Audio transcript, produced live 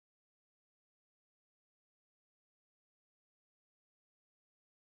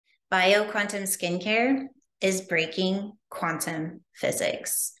Bioquantum skincare is breaking quantum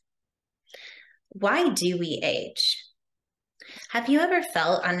physics. Why do we age? Have you ever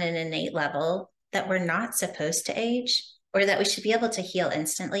felt on an innate level that we're not supposed to age or that we should be able to heal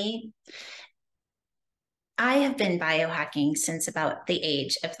instantly? I have been biohacking since about the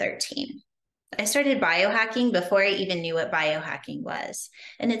age of 13. I started biohacking before I even knew what biohacking was,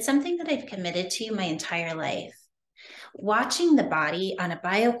 and it's something that I've committed to my entire life. Watching the body on a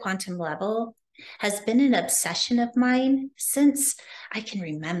bioquantum level has been an obsession of mine since I can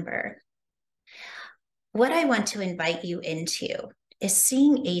remember. What I want to invite you into is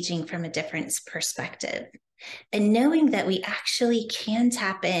seeing aging from a different perspective and knowing that we actually can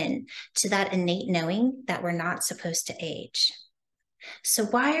tap in to that innate knowing that we're not supposed to age. So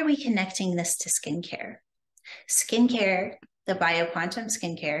why are we connecting this to skincare? Skincare, the bioquantum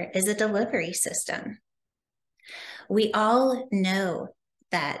skincare, is a delivery system. We all know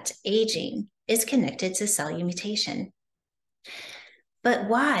that aging is connected to cellular mutation. But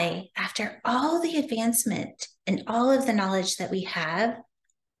why, after all the advancement and all of the knowledge that we have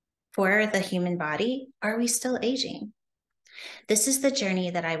for the human body, are we still aging? This is the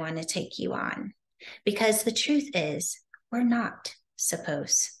journey that I want to take you on, because the truth is we're not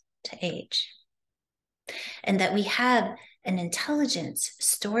supposed to age. And that we have an intelligence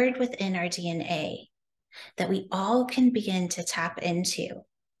stored within our DNA that we all can begin to tap into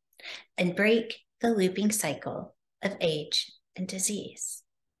and break the looping cycle of age and disease.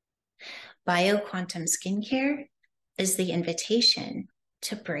 Bioquantum skincare is the invitation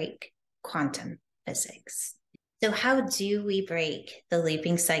to break quantum physics. So how do we break the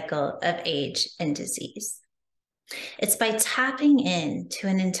looping cycle of age and disease? It's by tapping into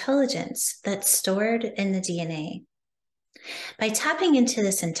an intelligence that's stored in the DNA. By tapping into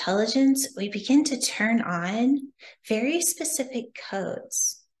this intelligence, we begin to turn on very specific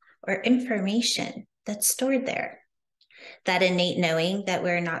codes or information that's stored there. That innate knowing that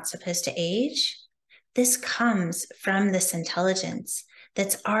we're not supposed to age, this comes from this intelligence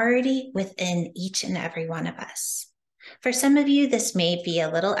that's already within each and every one of us. For some of you, this may be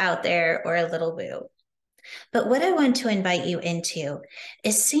a little out there or a little woo. But what I want to invite you into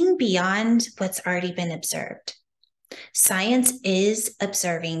is seeing beyond what's already been observed. Science is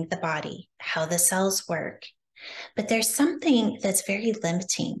observing the body, how the cells work, but there's something that's very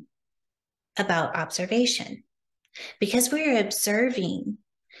limiting about observation, because we're observing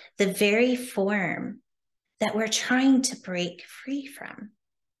the very form that we're trying to break free from.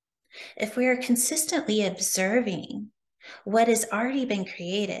 If we are consistently observing what has already been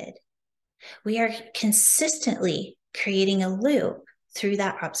created, we are consistently creating a loop through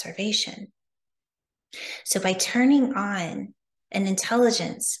that observation. So by turning on an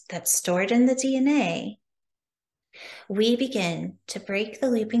intelligence that's stored in the DNA, we begin to break the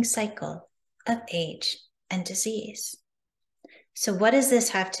looping cycle of age and disease. So what does this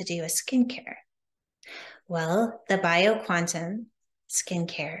have to do with skincare? Well, the bioquantum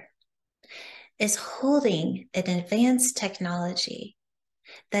skincare is holding an advanced technology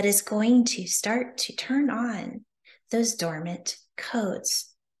that is going to start to turn on those dormant codes.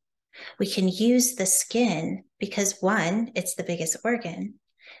 We can use the skin because, one, it's the biggest organ,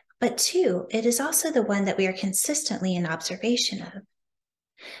 but two, it is also the one that we are consistently in observation of.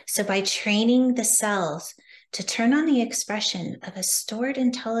 So by training the cells to turn on the expression of a stored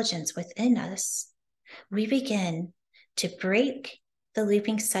intelligence within us, we begin to break the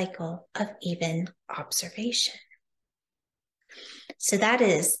looping cycle of even observation. So that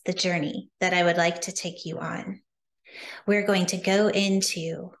is the journey that I would like to take you on. We're going to go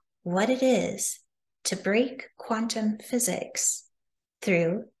into what it is to break quantum physics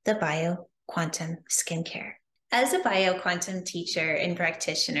through the bioquantum skincare. As a bioquantum teacher and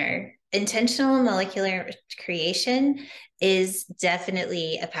practitioner, intentional molecular creation is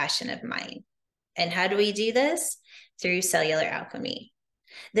definitely a passion of mine. And how do we do this? Through cellular alchemy.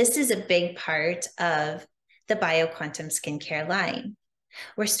 This is a big part of the bioquantum skincare line.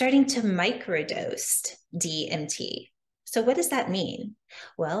 We're starting to microdose DMT. So what does that mean?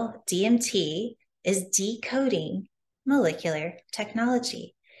 Well, DMT is decoding molecular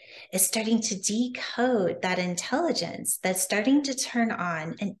technology. It's starting to decode that intelligence that's starting to turn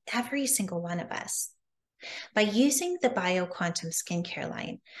on in every single one of us. By using the bioquantum skincare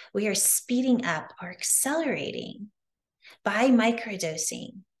line, we are speeding up or accelerating by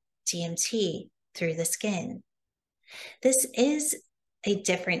microdosing DMT through the skin. This is a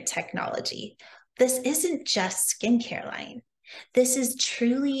different technology. This isn't just skincare line. This is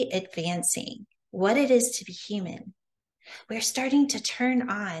truly advancing what it is to be human. We're starting to turn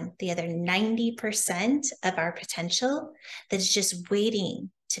on the other 90% of our potential that is just waiting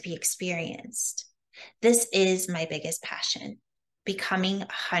to be experienced. This is my biggest passion, becoming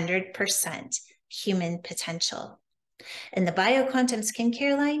 100% human potential. And the BioQuantum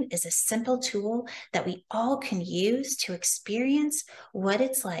skincare line is a simple tool that we all can use to experience what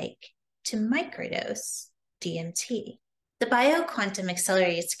it's like to microdose DMT. The BioQuantum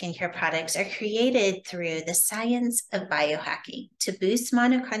accelerated skincare products are created through the science of biohacking to boost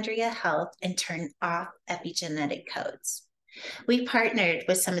mitochondria health and turn off epigenetic codes. We partnered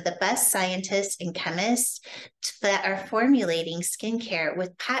with some of the best scientists and chemists that are formulating skincare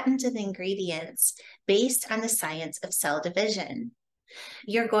with patented ingredients based on the science of cell division.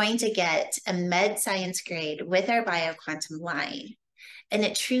 You're going to get a med science grade with our BioQuantum line, and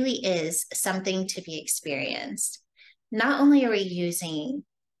it truly is something to be experienced. Not only are we using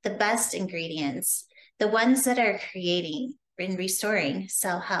the best ingredients, the ones that are creating and restoring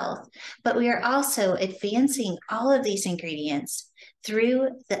cell health, but we are also advancing all of these ingredients through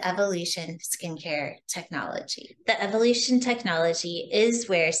the evolution skincare technology. The evolution technology is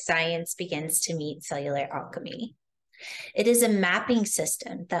where science begins to meet cellular alchemy. It is a mapping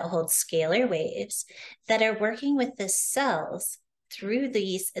system that holds scalar waves that are working with the cells through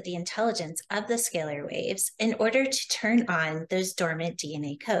the intelligence of the scalar waves in order to turn on those dormant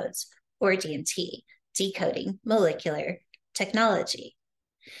DNA codes, or DMT, decoding molecular technology.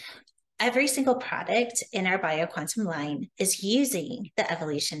 Every single product in our BioQuantum line is using the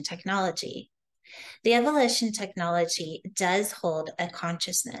evolution technology. The evolution technology does hold a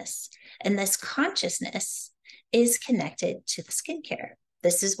consciousness, and this consciousness is connected to the skincare.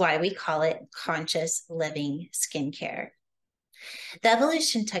 This is why we call it conscious living skincare. The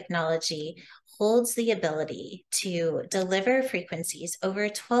evolution technology holds the ability to deliver frequencies over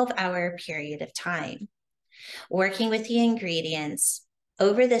a 12-hour period of time. Working with the ingredients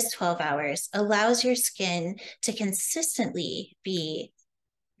over this 12 hours allows your skin to consistently be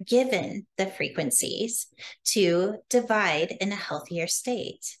given the frequencies to divide in a healthier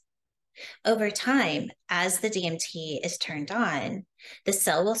state. Over time, as the DMT is turned on, the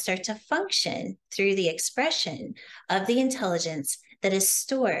cell will start to function through the expression of the intelligence that is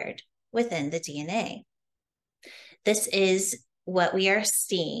stored within the DNA. This is what we are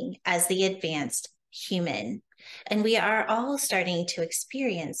seeing as the advanced human, and we are all starting to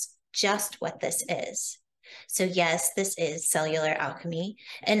experience just what this is. So yes, this is cellular alchemy,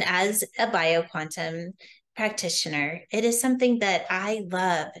 and as a bioquantum practitioner, it is something that I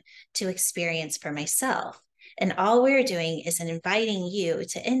love to experience for myself. And all we're doing is inviting you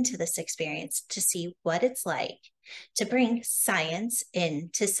into this experience to see what it's like to bring science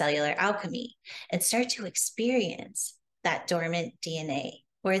into cellular alchemy and start to experience that dormant DNA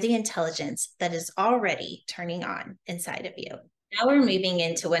or the intelligence that is already turning on inside of you. Now we're moving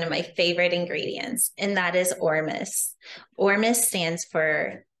into one of my favorite ingredients, and that is ORMUS. ORMUS stands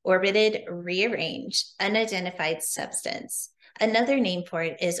for orbited rearranged unidentified substance. Another name for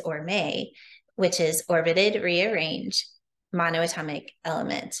it is ORME, which is orbited rearranged monoatomic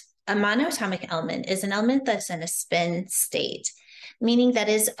element. A monoatomic element is an element that's in a spin state, meaning that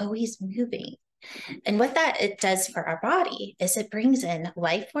is always moving. And what that it does for our body is it brings in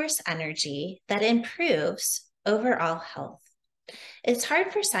life force energy that improves overall health. It's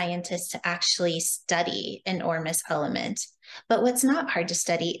hard for scientists to actually study an ORMUS element, but what's not hard to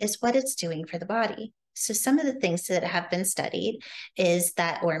study is what it's doing for the body. So some of the things that have been studied is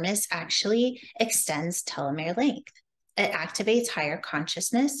that ORMUS actually extends telomere length. It activates higher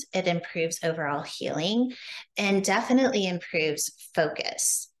consciousness, it improves overall healing, and definitely improves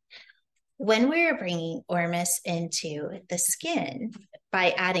focus. When we're bringing ORMUS into the skin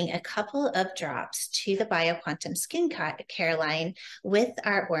by adding a couple of drops to the BioQuantum Skin Care line with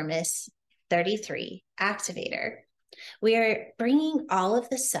our ORMUS 33 activator, we are bringing all of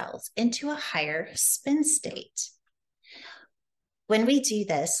the cells into a higher spin state. When we do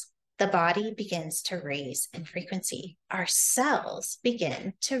this, the body begins to raise in frequency. Our cells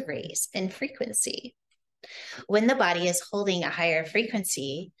begin to raise in frequency. When the body is holding a higher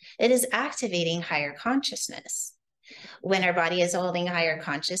frequency, it is activating higher consciousness. When our body is holding higher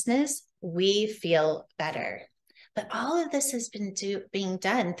consciousness, we feel better. But all of this has been being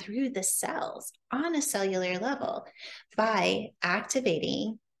done through the cells on a cellular level by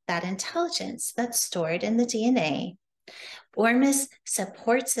activating that intelligence that's stored in the DNA. ORMUS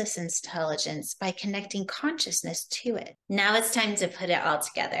supports this intelligence by connecting consciousness to it. Now it's time to put it all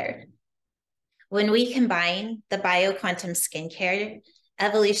together. When we combine the BioQuantum skincare,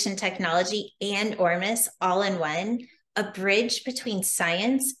 evolution technology, and ORMUS all in one, a bridge between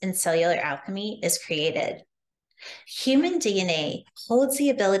science and cellular alchemy is created. Human DNA holds the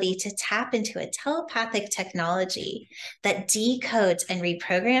ability to tap into a telepathic technology that decodes and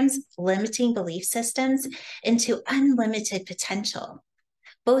reprograms limiting belief systems into unlimited potential,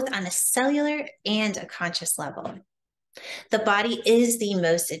 both on a cellular and a conscious level. The body is the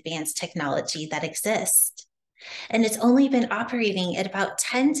most advanced technology that exists, and it's only been operating at about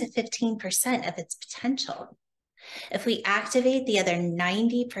 10 to 15% of its potential. If we activate the other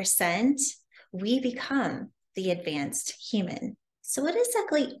 90%, we become the advanced human. So what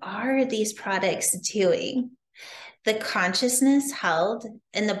exactly are these products doing? The consciousness held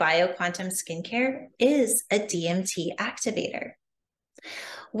in the bioquantum skincare is a DMT activator.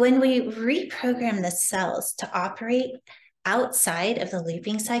 When we reprogram the cells to operate outside of the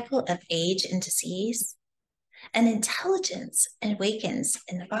looping cycle of age and disease, an intelligence awakens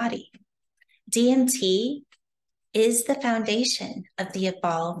in the body. DMT is the foundation of the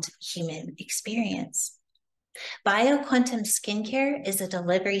evolved human experience. BioQuantum Skincare is a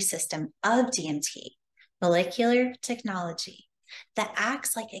delivery system of DMT, molecular technology, that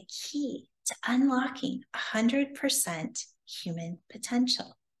acts like a key to unlocking 100% human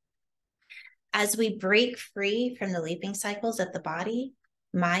potential. As we break free from the looping cycles of the body,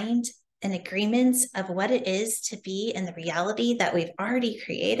 mind, and agreements of what it is to be in the reality that we've already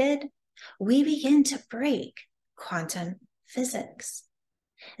created, we begin to break quantum physics.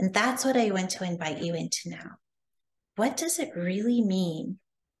 And that's what I want to invite you into now. What does it really mean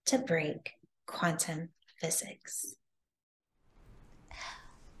to break quantum physics?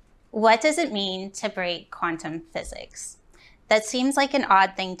 What does it mean to break quantum physics? That seems like an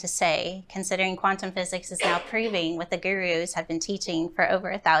odd thing to say, considering quantum physics is now proving what the gurus have been teaching for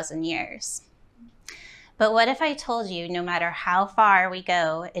over 1,000 years. But what if I told you no matter how far we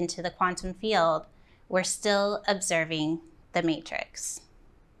go into the quantum field, we're still observing the matrix?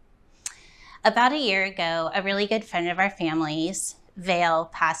 About a year ago, a really good friend of our family's, Vale,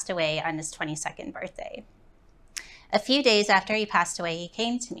 passed away on his 22nd birthday. A few days after he passed away, he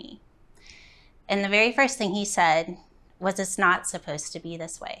came to me. And the very first thing he said was, "It's not supposed to be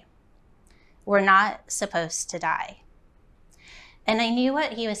this way. We're not supposed to die." And I knew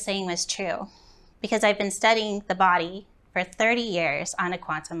what he was saying was true because I've been studying the body for 30 years on a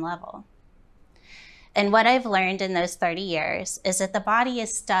quantum level. And what I've learned in those 30 years is that the body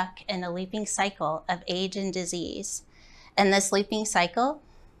is stuck in a looping cycle of age and disease. And this looping cycle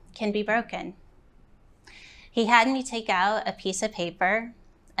can be broken. He had me take out a piece of paper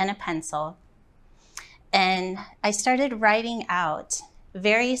and a pencil, and I started writing out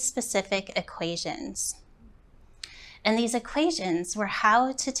very specific equations. And these equations were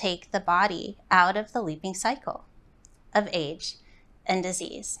how to take the body out of the looping cycle of age and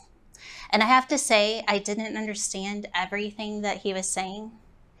disease. And I have to say, I didn't understand everything that he was saying,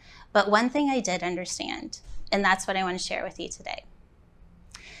 but one thing I did understand, and that's what I want to share with you today.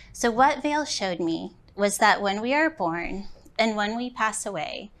 So what Vale showed me was that when we are born and when we pass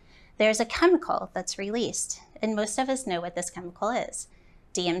away, there's a chemical that's released, and most of us know what this chemical is,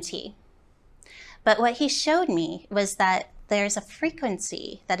 DMT. But what he showed me was that there's a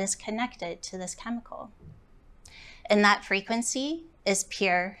frequency that is connected to this chemical. And that frequency is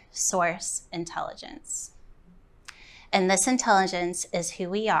pure source intelligence. And this intelligence is who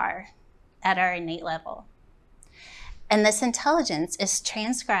we are at our innate level. And this intelligence is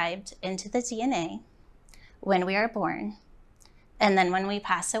transcribed into the DNA when we are born. And then when we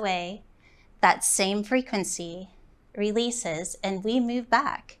pass away, that same frequency releases and we move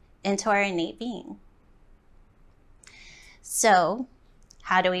back into our innate being. So,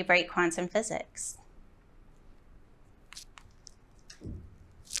 how do we break quantum physics?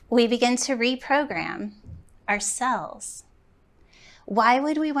 We begin to reprogram our cells. Why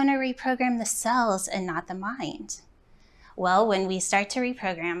would we want to reprogram the cells and not the mind? Well, when we start to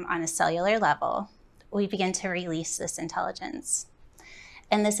reprogram on a cellular level, we begin to release this intelligence.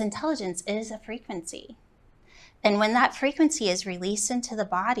 And this intelligence is a frequency. And when that frequency is released into the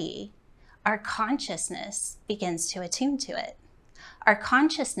body, our consciousness begins to attune to it. Our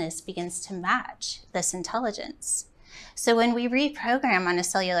consciousness begins to match this intelligence. So when we reprogram on a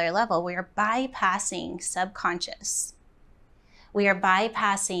cellular level, we are bypassing subconscious. We are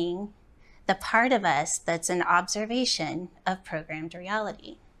bypassing the part of us that's an observation of programmed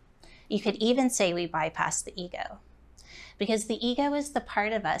reality. You could even say we bypass the ego, because the ego is the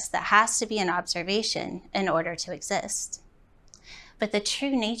part of us that has to be an observation in order to exist. But the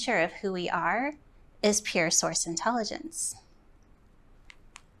true nature of who we are is pure source intelligence.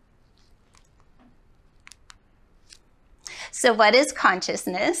 So what is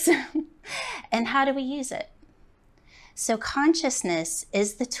consciousness and how do we use it? So consciousness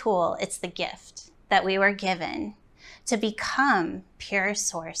is the tool, it's the gift that we were given to become pure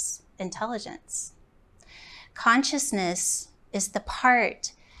source intelligence. Consciousness is the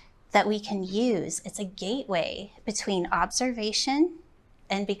part that we can use. It's a gateway between observation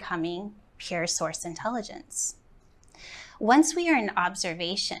and becoming pure source intelligence. Once we are in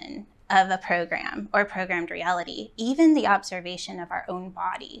observation of a program or programmed reality, even the observation of our own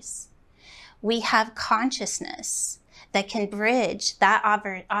bodies, we have consciousness that can bridge that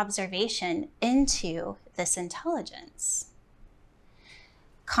observation into this intelligence.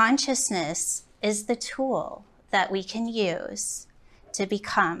 Consciousness is the tool that we can use to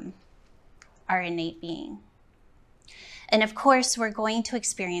become our innate being. And of course, we're going to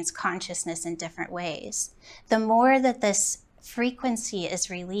experience consciousness in different ways. The more that this frequency is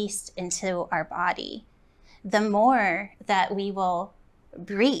released into our body, the more that we will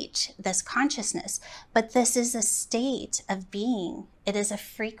reach this consciousness. But this is a state of being. It is a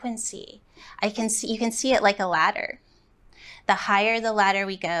frequency. You can see it like a ladder. The higher the ladder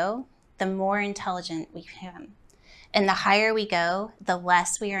we go, the more intelligent we become. And the higher we go, the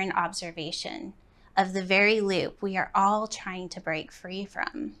less we are in observation of the very loop we are all trying to break free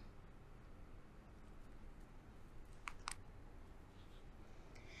from.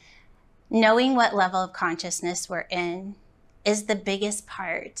 Knowing what level of consciousness we're in is the biggest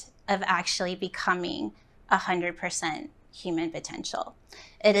part of actually becoming 100% human potential.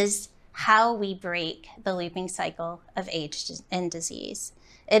 It is how we break the looping cycle of age and disease.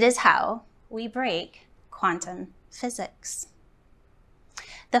 It is how we break quantum physics.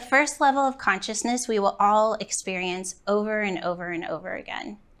 The first level of consciousness we will all experience over and over and over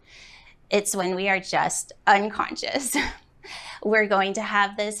again. It's when we are just unconscious. We're going to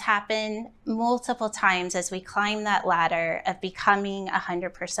have this happen multiple times as we climb that ladder of becoming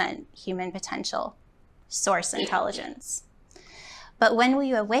 100% human potential, source intelligence. But when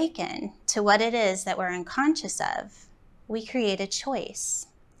we awaken to what it is that we're unconscious of, we create a choice.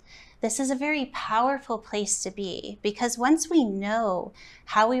 This is a very powerful place to be, because once we know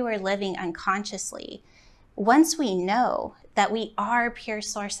how we were living unconsciously, once we know that we are pure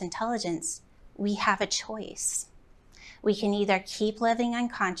source intelligence, we have a choice. We can either keep living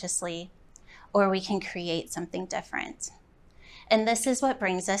unconsciously, or we can create something different. And this is what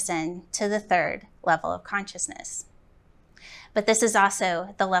brings us in to the third level of consciousness. But this is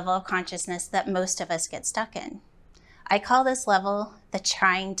also the level of consciousness that most of us get stuck in. I call this level the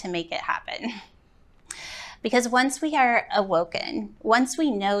trying to make it happen. Because once we are awoken, once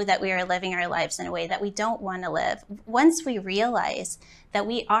we know that we are living our lives in a way that we don't want to live, once we realize that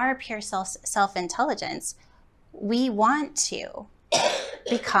we are pure self-intelligence, we want to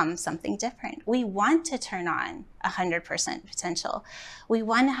become something different. We want to turn on 100% potential. We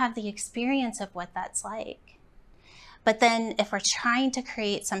want to have the experience of what that's like. But then if we're trying to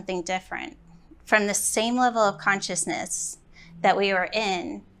create something different from the same level of consciousness that we were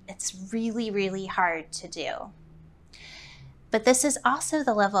in, it's really, really hard to do. But this is also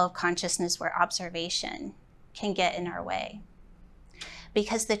the level of consciousness where observation can get in our way.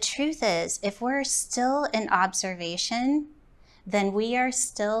 Because the truth is, if we're still in observation, then we are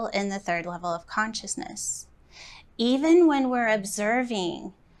still in the third level of consciousness. Even when we're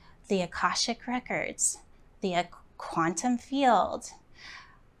observing the Akashic records, the quantum field,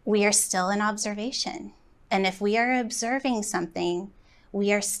 we are still in observation. And if we are observing something,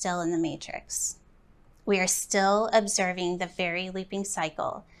 we are still in the matrix. We are still observing the very looping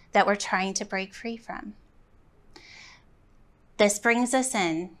cycle that we're trying to break free from. This brings us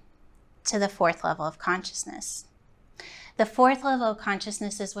in to the fourth level of consciousness. The fourth level of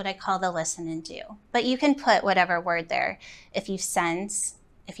consciousness is what I call the listen and do. But you can put whatever word there. If you sense,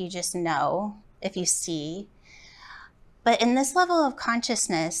 if you just know, if you see. But in this level of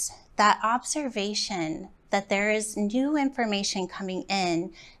consciousness, that observation that there is new information coming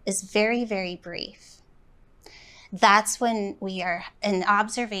in is very, very brief. That's when we are in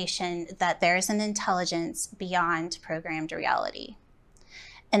observation that there's an intelligence beyond programmed reality.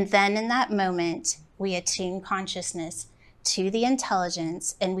 And then in that moment, we attune consciousness to the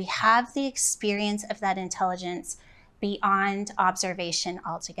intelligence, and we have the experience of that intelligence beyond observation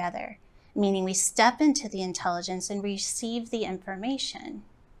altogether. Meaning we step into the intelligence and receive the information,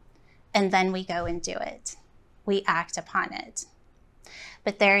 and then we go and do it. We act upon it.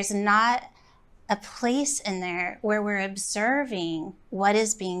 But there is not a place in there where we're observing what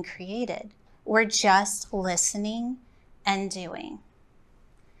is being created. We're just listening and doing.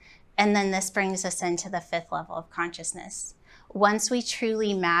 And then this brings us into the fifth level of consciousness. Once we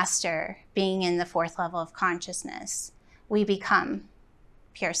truly master being in the fourth level of consciousness, we become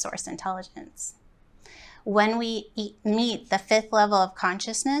pure source intelligence. When we meet the fifth level of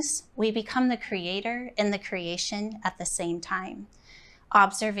consciousness, we become the creator and the creation at the same time.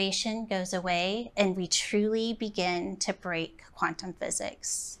 Observation goes away, and we truly begin to break quantum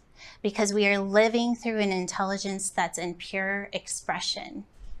physics because we are living through an intelligence that's in pure expression.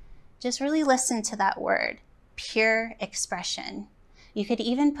 Just really listen to that word, pure expression. You could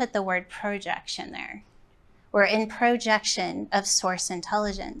even put the word projection there. We're in projection of source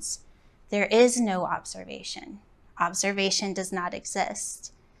intelligence. There is no observation. Observation does not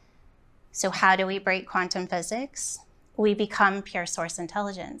exist. So how do we break quantum physics? We become pure source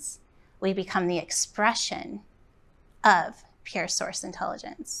intelligence. We become the expression of pure source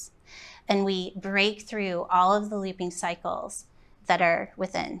intelligence. And we break through all of the looping cycles that are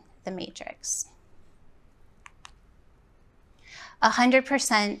within the matrix.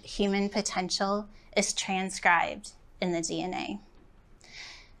 100% human potential is transcribed in the DNA.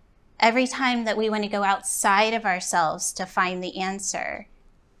 Every time that we want to go outside of ourselves to find the answer,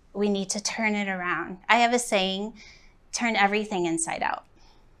 we need to turn it around. I have a saying, turn everything inside out.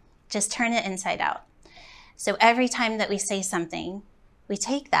 Just turn it inside out. So every time that we say something, we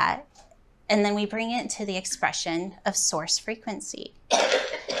take that and then we bring it to the expression of source frequency.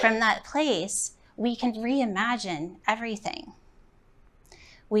 From that place, we can reimagine everything.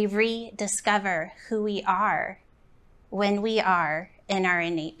 We rediscover who we are when we are in our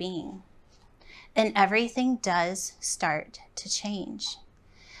innate being. And everything does start to change.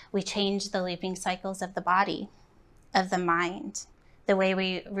 We change the looping cycles of the body, of the mind, the way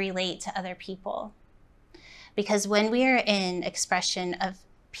we relate to other people. Because when we are in expression of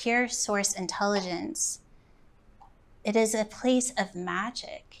pure source intelligence, it is a place of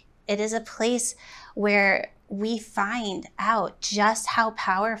magic. It is a place where we find out just how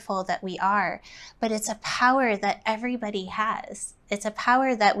powerful that we are, but it's a power that everybody has. It's a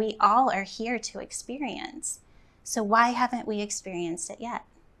power that we all are here to experience. So why haven't we experienced it yet?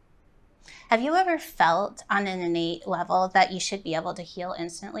 Have you ever felt on an innate level that you should be able to heal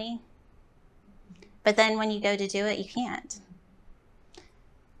instantly? But then when you go to do it, you can't.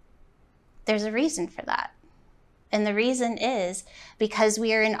 There's a reason for that. And the reason is because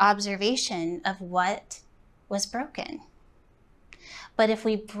we are in observation of what was broken. But if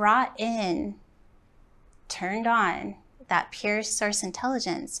we brought in, turned on that pure source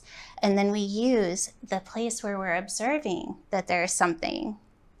intelligence, and then we use the place where we're observing that there is something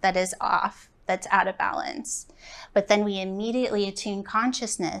that is off, that's out of balance, but then we immediately attune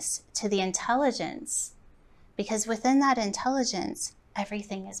consciousness to the intelligence, because within that intelligence,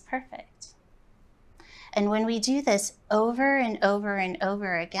 everything is perfect. And when we do this over and over and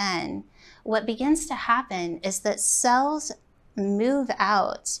over again, what begins to happen is that cells move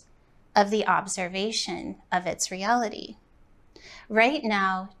out of the observation of its reality. Right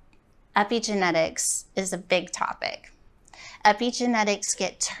now, epigenetics is a big topic. Epigenetics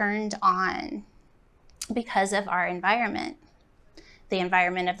get turned on because of our environment, the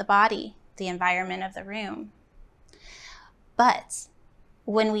environment of the body, the environment of the room. But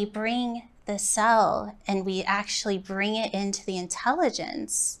when we bring the cell and we actually bring it into the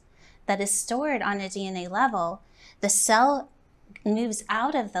intelligence that is stored on a DNA level, the cell moves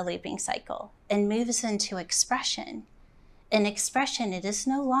out of the looping cycle and moves into expression. In expression, it is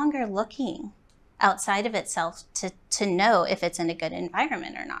no longer looking outside of itself to know if it's in a good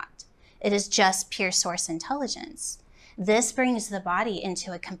environment or not. It is just pure source intelligence. This brings the body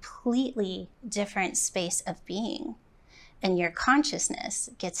into a completely different space of being, and your consciousness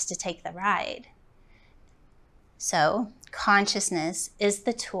gets to take the ride. So consciousness is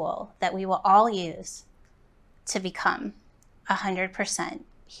the tool that we will all use to become 100%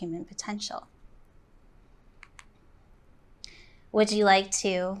 human potential. Would you like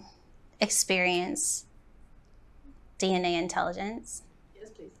to experience DNA intelligence? Yes,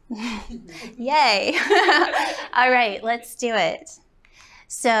 please. Yay. All right, let's do it.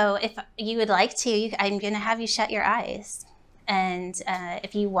 So if you would like to, I'm going to have you shut your eyes. And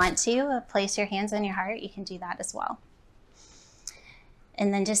if you want to, place your hands on your heart, you can do that as well.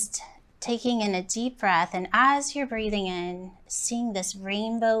 And then just taking in a deep breath, and as you're breathing in, seeing this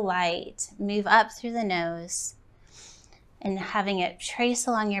rainbow light move up through the nose and having it trace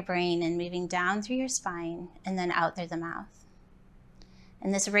along your brain and moving down through your spine and then out through the mouth.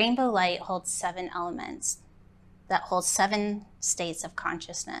 And this rainbow light holds 7 elements that hold 7 states of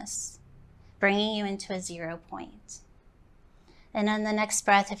consciousness, bringing you into a 0 point. And on the next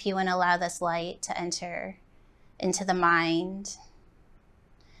breath, if you want to allow this light to enter into the mind,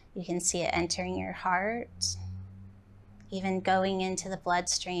 you can see it entering your heart, even going into the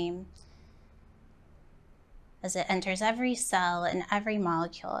bloodstream as it enters every cell and every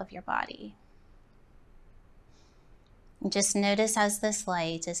molecule of your body. And just notice as this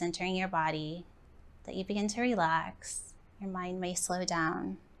light is entering your body that you begin to relax. Your mind may slow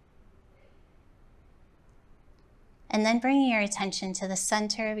down. And then bringing your attention to the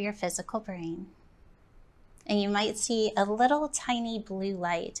center of your physical brain. And you might see a little tiny blue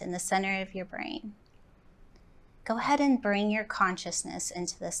light in the center of your brain. Go ahead and bring your consciousness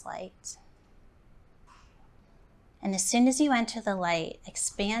into this light. And as soon as you enter the light,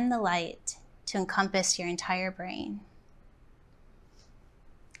 expand the light to encompass your entire brain,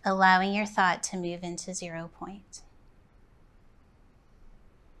 allowing your thought to move into 0 point.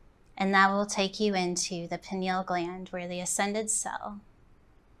 And that will take you into the pineal gland, where the ascended cell,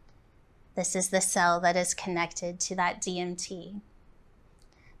 this is the cell that is connected to that DMT,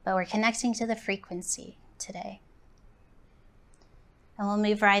 but we're connecting to the frequency today. And we'll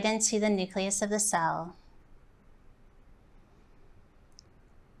move right into the nucleus of the cell,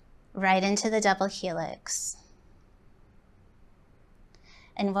 right into the double helix,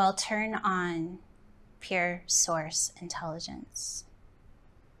 and we'll turn on pure source intelligence.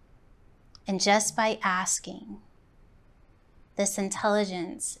 And just by asking, this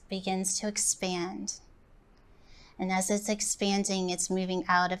intelligence begins to expand. And as it's expanding, it's moving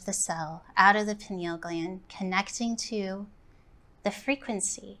out of the cell, out of the pineal gland, connecting to the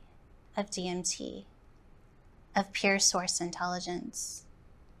frequency of DMT, of pure source intelligence.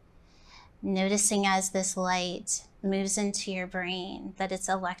 Noticing as this light moves into your brain that it's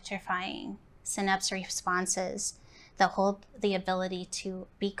electrifying synapse responses that hold the ability to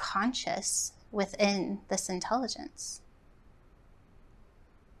be conscious within this intelligence.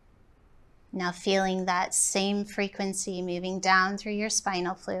 Now feeling that same frequency moving down through your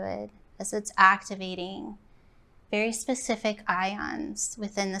spinal fluid as it's activating very specific ions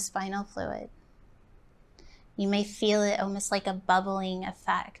within the spinal fluid. You may feel it almost like a bubbling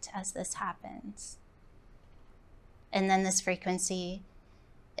effect as this happens. And then this frequency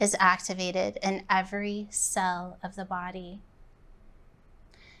is activated in every cell of the body.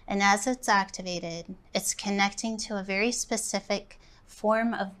 And as it's activated, it's connecting to a very specific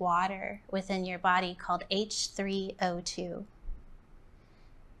form of water within your body called H3O2.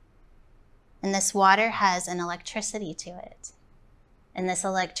 And this water has an electricity to it. And this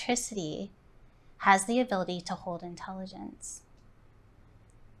electricity has the ability to hold intelligence.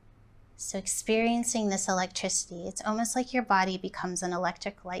 So experiencing this electricity, it's almost like your body becomes an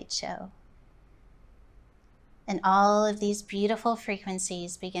electric light show. And all of these beautiful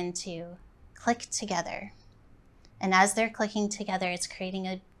frequencies begin to click together. And as they're clicking together, it's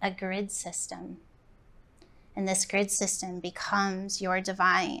creating a grid system. And this grid system becomes your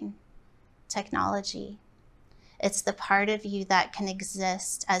divine technology. It's the part of you that can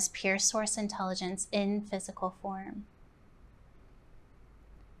exist as pure source intelligence in physical form.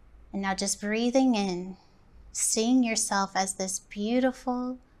 And now just breathing in, seeing yourself as this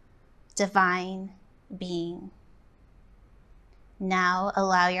beautiful, divine being. Now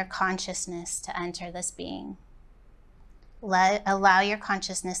allow your consciousness to enter this being. Allow your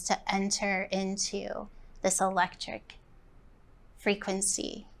consciousness to enter into this electric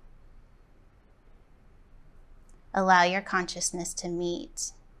frequency. Allow your consciousness to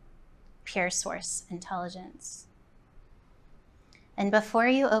meet pure source intelligence. And before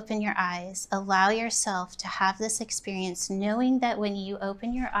you open your eyes, allow yourself to have this experience, knowing that when you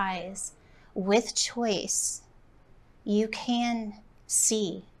open your eyes with choice, you can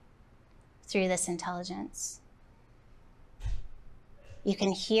see through this intelligence. You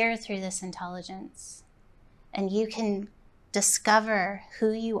can hear through this intelligence, and you can discover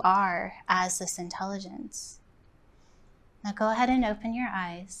who you are as this intelligence. Now go ahead and open your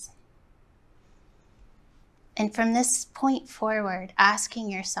eyes. And from this point forward,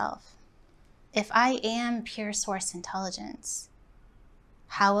 asking yourself, if I am pure source intelligence,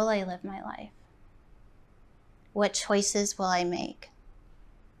 how will I live my life? What choices will I make?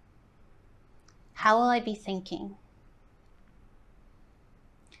 How will I be thinking?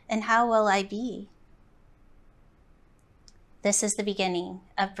 And how will I be? This is the beginning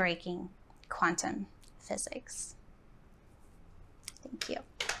of breaking quantum physics. Thank you.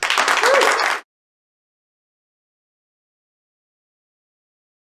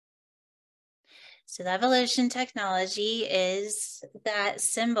 So the evolution technology is that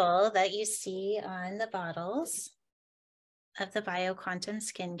symbol that you see on the bottles of the BioQuantum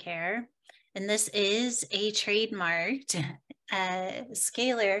skincare. And this is a trademarked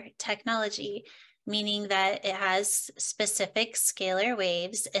scalar technology, meaning that it has specific scalar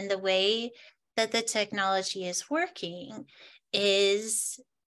waves, and the way that the technology is working is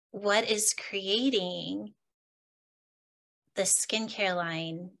what is creating the skincare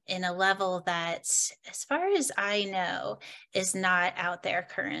line in a level that, as far as I know, is not out there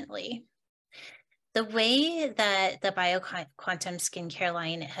currently. The way that the BioQuantum skincare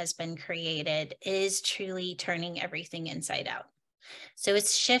line has been created is truly turning everything inside out. So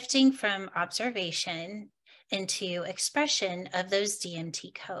it's shifting from observation into expression of those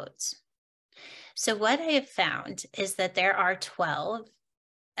DMT codes. So what I have found is that there are 12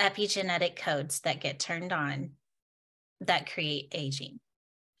 epigenetic codes that get turned on that create aging.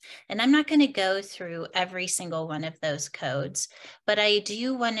 And I'm not going to go through every single one of those codes, but I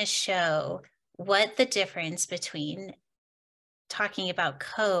do want to show what the difference between talking about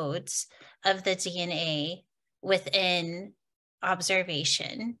codes of the DNA within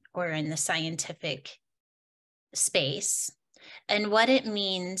observation or in the scientific space and what it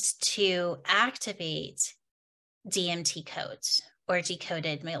means to activate DMT codes or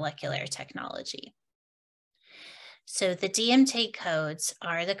decoded molecular technology. So the DMT codes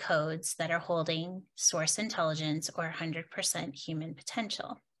are the codes that are holding source intelligence or 100% human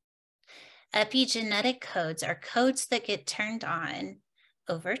potential. Epigenetic codes are codes that get turned on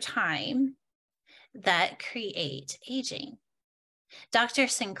over time that create aging. Dr.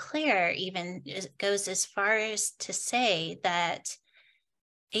 Sinclair even goes as far as to say that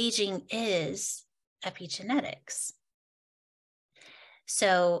aging is epigenetics.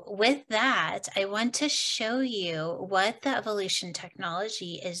 So with that, I want to show you what the evolution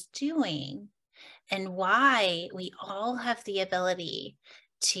technology is doing and why we all have the ability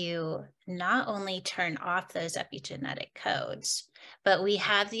to not only turn off those epigenetic codes, but we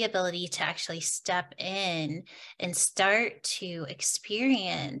have the ability to actually step in and start to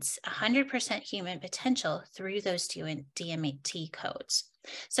experience 100% human potential through those DMT codes.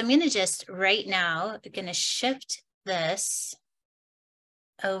 So I'm going to just right now, going to shift this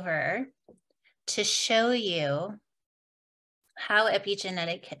over to show you how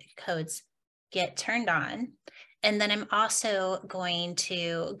epigenetic codes get turned on. And then I'm also going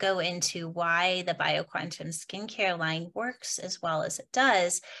to go into why the BioQuantum skincare line works as well as it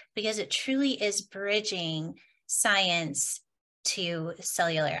does, because it truly is bridging science to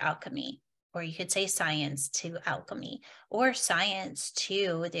cellular alchemy, or you could say science to alchemy, or science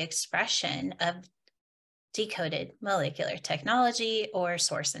to the expression of decoded molecular technology or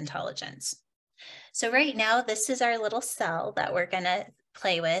source intelligence. So right now, this is our little cell that we're going to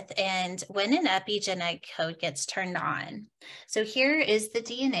play with. And when an epigenetic code gets turned on, so here is the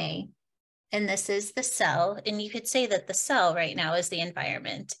DNA, and this is the cell. And you could say that the cell right now is the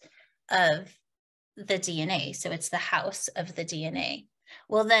environment of the DNA. So it's the house of the DNA.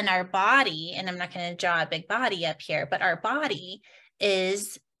 Well, then our body, and I'm not going to draw a big body up here, but our body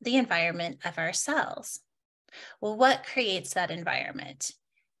is the environment of our cells. Well, what creates that environment?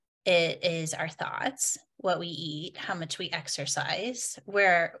 It is our thoughts, what we eat, how much we exercise,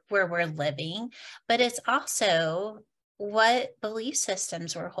 where we're living, but it's also what belief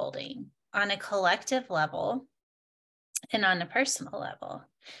systems we're holding on a collective level and on a personal level.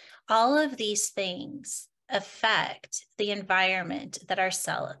 All of these things affect the environment that our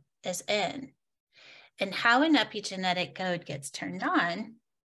cell is in. And how an epigenetic code gets turned on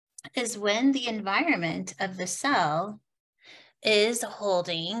is when the environment of the cell is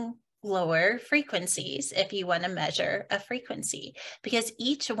holding lower frequencies, if you want to measure a frequency, because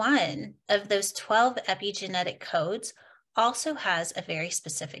each one of those 12 epigenetic codes also has a very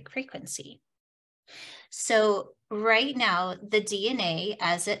specific frequency. So right now, the DNA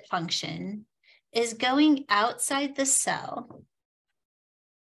as it functions is going outside the cell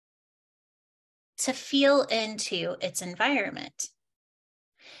to feel into its environment.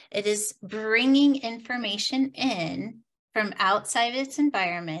 It is bringing information in from outside its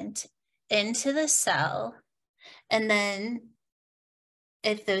environment into the cell. And then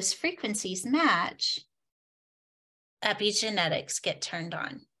if those frequencies match, epigenetics get turned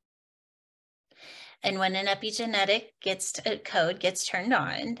on. And when an epigenetic code gets turned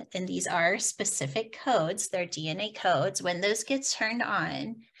on, and these are specific codes, they're DNA codes, when those get turned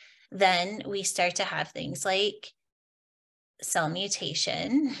on, then we start to have things like cell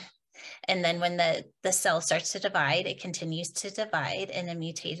mutation. And then when the cell starts to divide, it continues to divide in a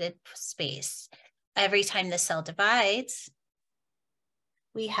mutated space. Every time the cell divides,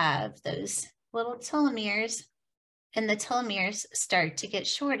 we have those little telomeres, and the telomeres start to get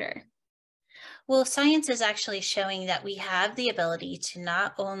shorter. Well, science is actually showing that we have the ability to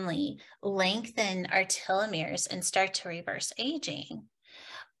not only lengthen our telomeres and start to reverse aging,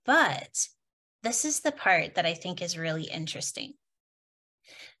 but this is the part that I think is really interesting.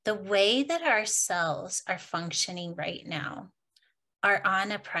 The way that our cells are functioning right now are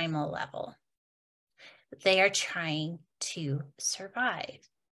on a primal level. They are trying to survive.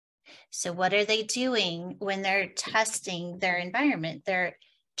 So what are they doing when they're testing their environment? They're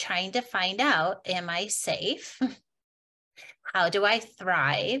trying to find out, am I safe? How do I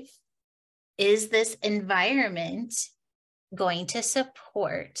thrive? Is this environment going to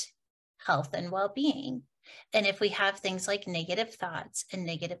support health and well-being? And if we have things like negative thoughts and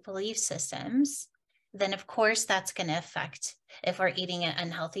negative belief systems, then of course that's going to affect. If we're eating an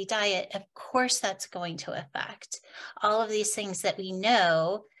unhealthy diet, of course that's going to affect all of these things that we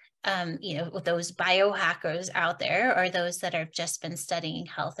know. With those biohackers out there, or those that have just been studying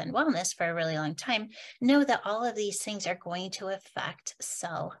health and wellness for a really long time, know that all of these things are going to affect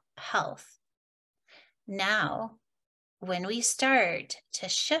cell health. Now, when we start to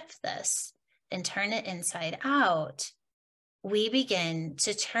shift this and turn it inside out, we begin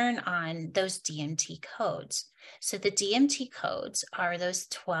to turn on those DMT codes. So the DMT codes are those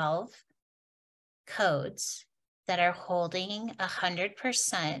 12 codes that are holding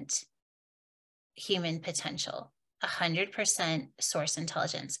 100% human potential, 100% source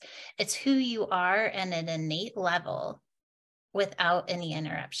intelligence. It's who you are at an innate level without any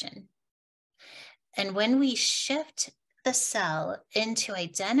interruption. And when we shift the cell into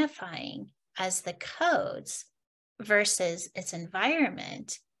identifying as the codes versus its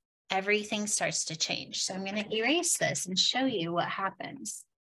environment, everything starts to change. So I'm going to erase this and show you what happens.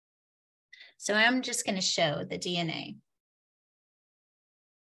 So I'm just going to show the DNA.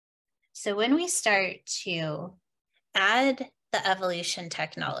 So when we start to add the evolution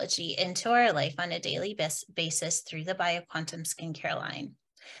technology into our life on a daily basis through the BioQuantum skincare line,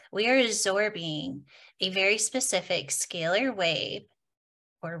 we are absorbing a very specific scalar wave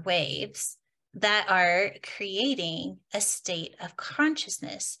or waves that are creating a state of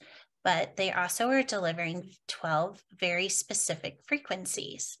consciousness, but they also are delivering 12 very specific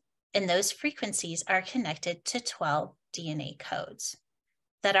frequencies. And those frequencies are connected to 12 DNA codes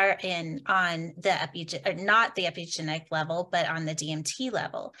that are on the not the epigenetic level, but on the DMT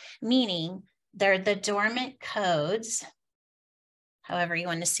level, meaning they're the dormant codes, however you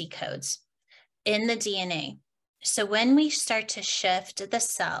want to see codes, in the DNA. So when we start to shift the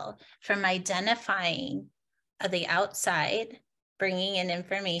cell from identifying the outside, bringing in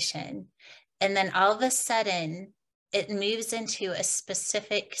information, and then all of a sudden it moves into a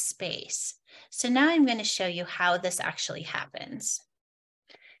specific space. So now I'm going to show you how this actually happens.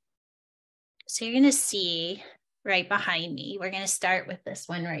 So you're going to see right behind me, we're going to start with this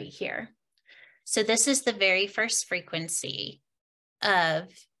one right here. So this is the very first frequency of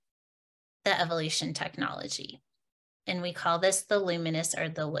the evolution technology. And we call this the luminous or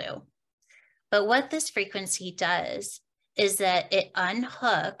the Lu. But what this frequency does is that it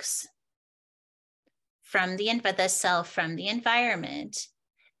unhooks from the cell from the environment,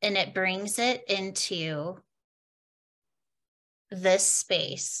 and it brings it into this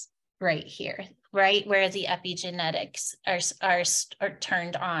space right here, right where the epigenetics are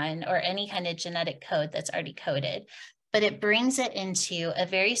turned on, or any kind of genetic code that's already coded. But it brings it into a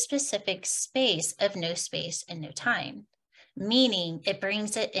very specific space of no space and no time, meaning it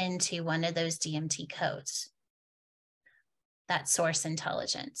brings it into one of those DMT codes, that source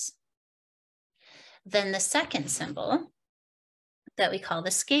intelligence. Then the second symbol that we call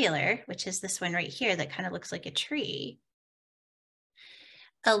the scalar, which is this one right here that kind of looks like a tree,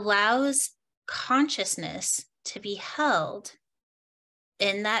 allows consciousness to be held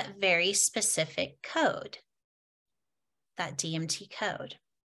in that very specific code, that DMT code.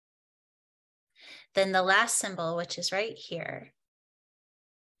 Then the last symbol, which is right here,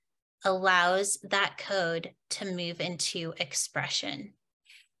 allows that code to move into expression.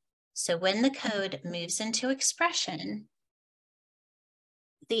 So when the code moves into expression,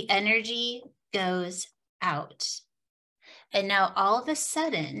 the energy goes out. And now all of a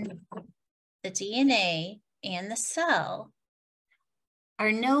sudden, the DNA and the cell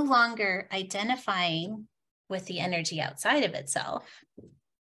are no longer identifying with the energy outside of itself,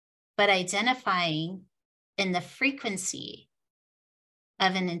 but identifying in the frequency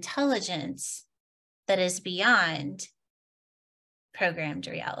of an intelligence that is beyond programmed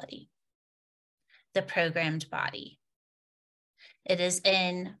reality, the programmed body. It is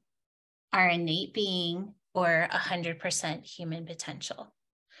in our innate being, or 100% human potential.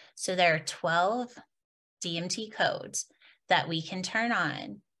 So there are 12 DMT codes that we can turn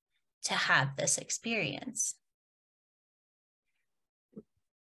on to have this experience.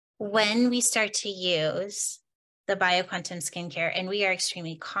 When we start to use the BioQuantum skincare, and we are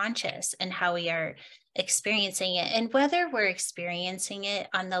extremely conscious in how we are experiencing it, and whether we're experiencing it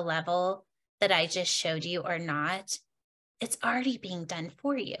on the level that I just showed you or not, it's already being done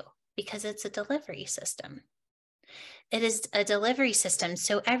for you because it's a delivery system. It is a delivery system.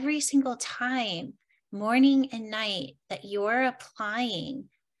 So every single time, morning and night, that you're applying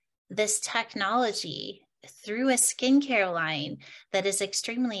this technology through a skincare line that is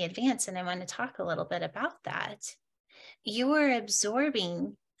extremely advanced, and I want to talk a little bit about that, you are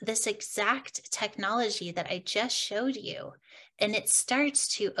absorbing this exact technology that I just showed you. And it starts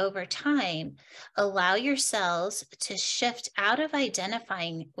to, over time, allow your cells to shift out of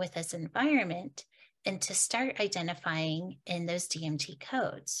identifying with this environment and to start identifying in those DMT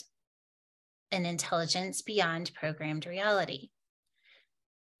codes, an intelligence beyond programmed reality.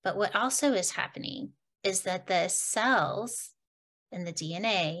 But what also is happening is that the cells in the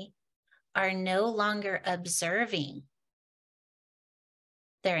DNA are no longer observing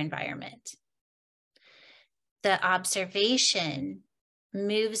their environment. The observation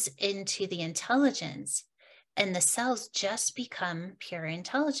moves into the intelligence, and the cells just become pure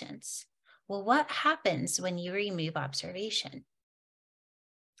intelligence. Well, what happens when you remove observation?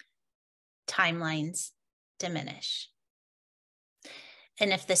 Timelines diminish.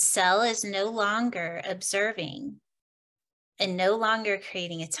 And if the cell is no longer observing and no longer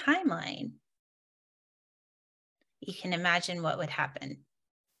creating a timeline, you can imagine what would happen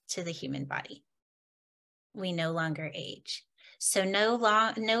to the human body. We no longer age. So no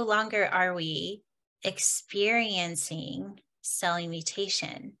longer are we experiencing cell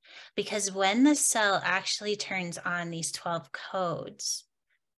mutation, because when the cell actually turns on these 12 codes,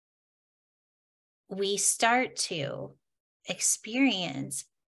 we start to experience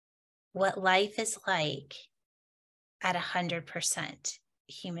what life is like at 100%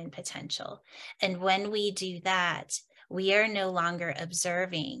 human potential. And when we do that, we are no longer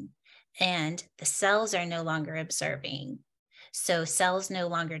observing, and the cells are no longer observing. So cells no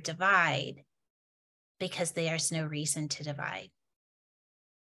longer divide because there's no reason to divide,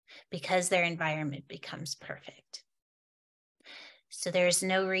 because their environment becomes perfect. So there's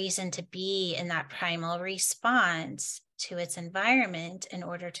no reason to be in that primal response to its environment in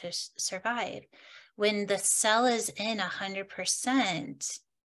order to survive. When the cell is in 100%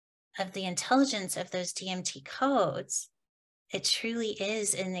 of the intelligence of those DMT codes, it truly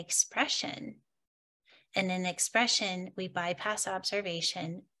is an expression. And in expression, we bypass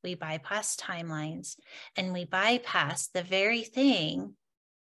observation, we bypass timelines, and we bypass the very thing,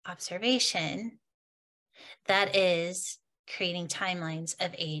 observation, that is creating timelines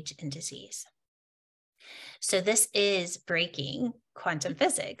of age and disease. So this is breaking quantum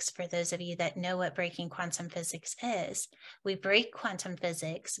physics. For those of you that know what breaking quantum physics is, we break quantum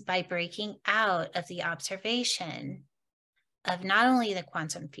physics by breaking out of the observation of not only the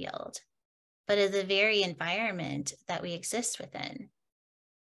quantum field, but of the very environment that we exist within.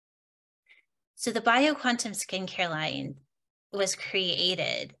 So the BioQuantum skincare line was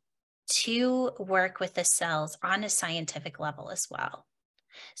created to work with the cells on a scientific level as well.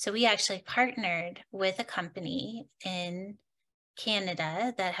 So we actually partnered with a company in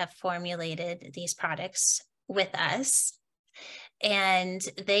Canada that have formulated these products with us, and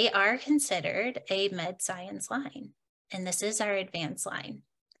they are considered a med science line, and this is our advanced line.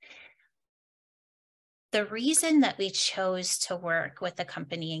 The reason that we chose to work with a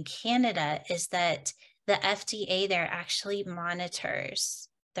company in Canada is that the FDA there actually monitors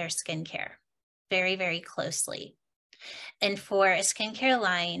their skincare very, very closely. And for a skincare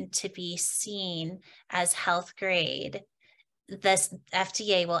line to be seen as health grade, the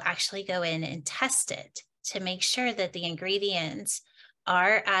FDA will actually go in and test it to make sure that the ingredients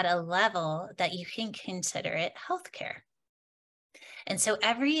are at a level that you can consider it healthcare. And so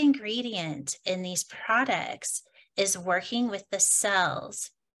every ingredient in these products is working with the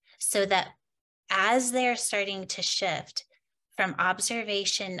cells so that as they're starting to shift from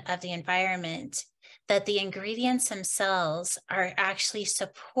observation of the environment, that the ingredients themselves are actually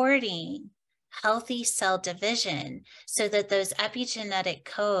supporting healthy cell division so that those epigenetic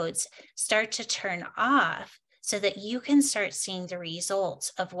codes start to turn off so that you can start seeing the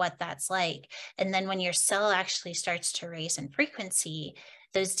results of what that's like. And then when your cell actually starts to raise in frequency,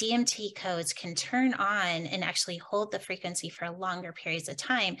 those DMT codes can turn on and actually hold the frequency for longer periods of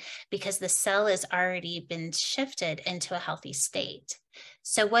time because the cell has already been shifted into a healthy state.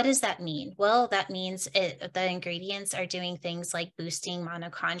 So what does that mean? Well, that means the ingredients are doing things like boosting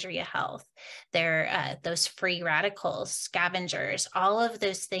mitochondria health. They're those free radicals, scavengers, all of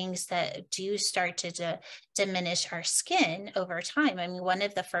those things that do start to diminish our skin over time. I mean, one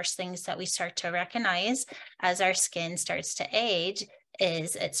of the first things that we start to recognize as our skin starts to age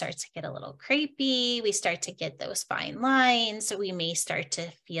is it starts to get a little crepey. We start to get those fine lines. We may start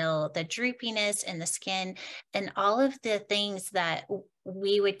to feel the droopiness in the skin, and all of the things that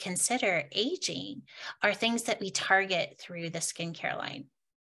we would consider aging are things that we target through the skincare line.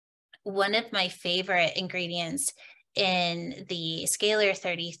 One of my favorite ingredients in the Scalar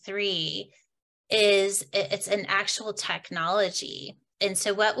 33 is it's an actual technology. And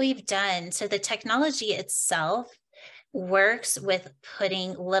so what we've done, so the technology itself works with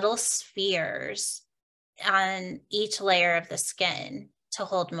putting little spheres on each layer of the skin to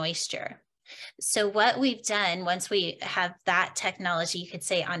hold moisture. So what we've done, once we have that technology, you could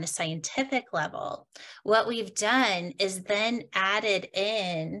say on a scientific level, what we've done is then added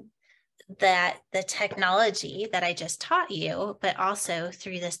in that the technology that I just taught you, but also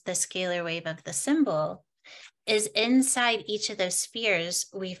through the scalar wave of the symbol, is inside each of those spheres,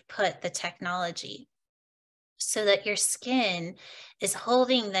 we've put the technology so that your skin is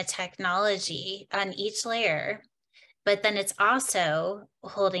holding the technology on each layer, but then it's also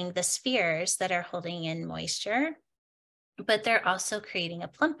holding the spheres that are holding in moisture, but they're also creating a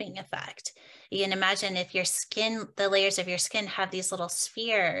plumping effect. You can imagine if your skin, the layers of your skin have these little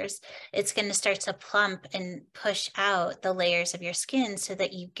spheres, it's going to start to plump and push out the layers of your skin so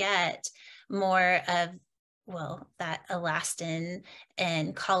that you get more of, well, that elastin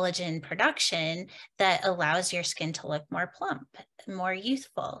and collagen production that allows your skin to look more plump, more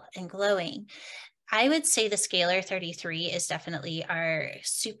youthful and glowing. I would say the Scalar 33 is definitely our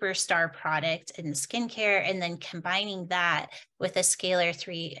superstar product in skincare. And then combining that with a Scalar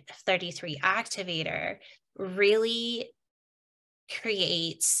 33 activator really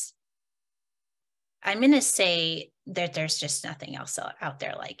creates, I'm going to say that there's just nothing else out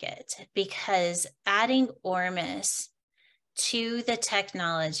there like it, because adding Ormus to the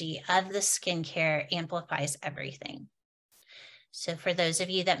technology of the skincare amplifies everything. So for those of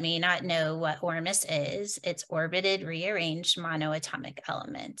you that may not know what Ormus is, it's orbited rearranged monoatomic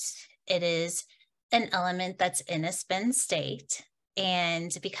element. It is an element that's in a spin state.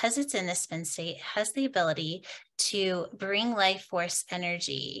 And because it's in a spin state, it has the ability to bring life force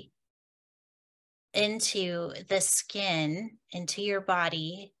energy into the skin, into your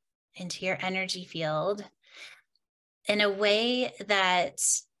body, into your energy field in a way that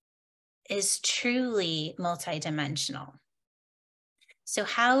is truly multidimensional. So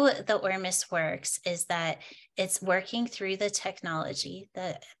how the Ormus works is that it's working through the technology,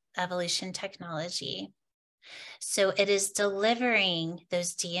 the evolution technology. So it is delivering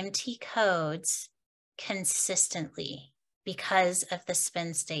those DMT codes consistently because of the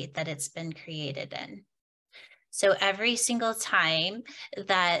spin state that it's been created in. So every single time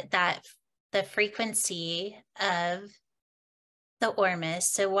that the frequency of the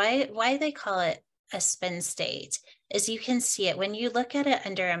Ormus, so why they call it a spin state is you can see it when you look at it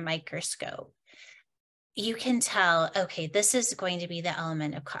under a microscope. You can tell, okay, this is going to be the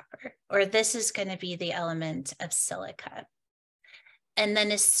element of copper, or this is going to be the element of silica. And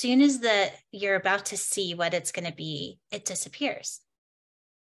then as soon as you're about to see what it's going to be, it disappears.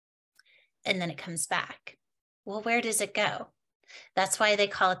 And then it comes back. Well, where does it go? That's why they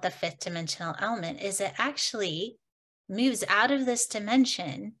call it the fifth dimensional element, is it actually moves out of this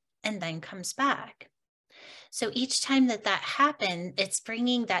dimension and then comes back. So each time that happens, it's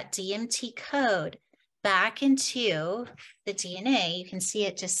bringing that DMT code back into the DNA. You can see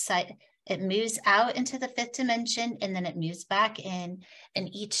it it moves out into the fifth dimension and then it moves back in.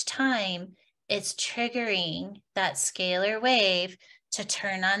 And each time it's triggering that scalar wave to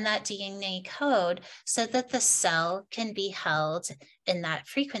turn on that DNA code so that the cell can be held in that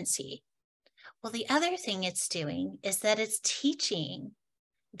frequency. Well, the other thing it's doing is that it's teaching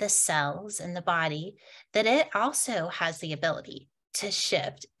the cells in the body that it also has the ability to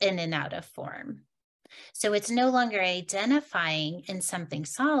shift in and out of form. So it's no longer identifying in something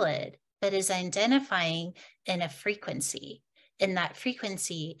solid, but is identifying in a frequency. And that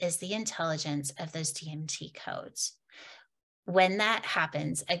frequency is the intelligence of those DMT codes. When that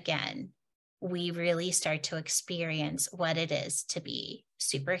happens again, we really start to experience what it is to be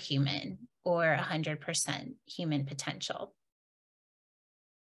superhuman or 100% human potential.